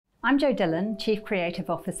I'm Jo Dillon, Chief Creative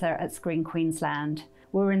Officer at Screen Queensland.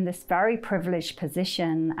 We're in this very privileged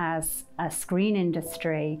position as a screen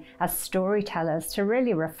industry, as storytellers, to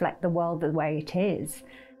really reflect the world the way it is.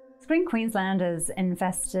 Screen Queensland has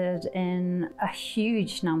invested in a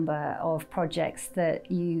huge number of projects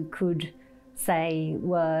that you could say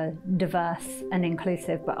were diverse and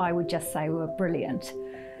inclusive, but I would just say were brilliant.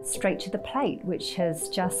 Straight to the Plate, which has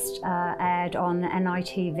just aired on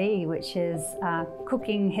NITV, which is a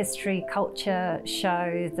cooking history culture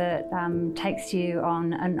show that takes you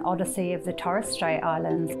on an odyssey of the Torres Strait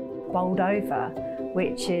Islands. Bowled Over,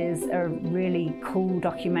 which is a really cool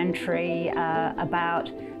documentary about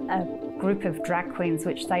a group of drag queens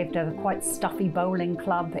which saved a quite stuffy bowling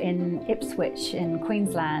club in Ipswich in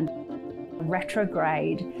Queensland.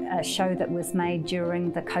 Retrograde, a show that was made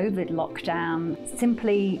during the COVID lockdown,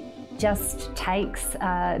 simply just takes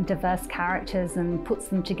diverse characters and puts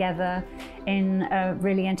them together in a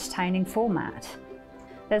really entertaining format.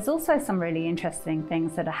 There's also some really interesting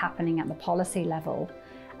things that are happening at the policy level.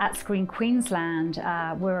 At Screen Queensland,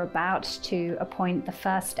 we're about to appoint the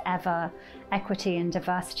first ever Equity and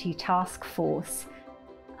Diversity Task Force.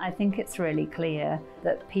 I think it's really clear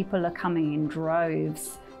that people are coming in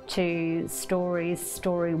droves to stories,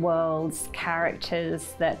 story worlds,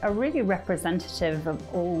 characters that are really representative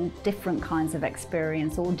of all different kinds of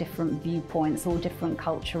experience, all different viewpoints, all different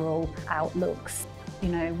cultural outlooks. You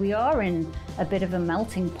know, we are in a bit of a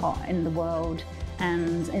melting pot in the world,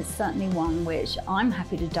 and it's certainly one which I'm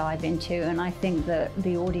happy to dive into, and I think that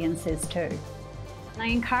the audience is too. I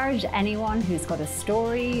encourage anyone who's got a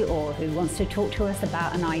story or who wants to talk to us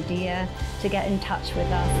about an idea to get in touch with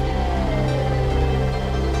us.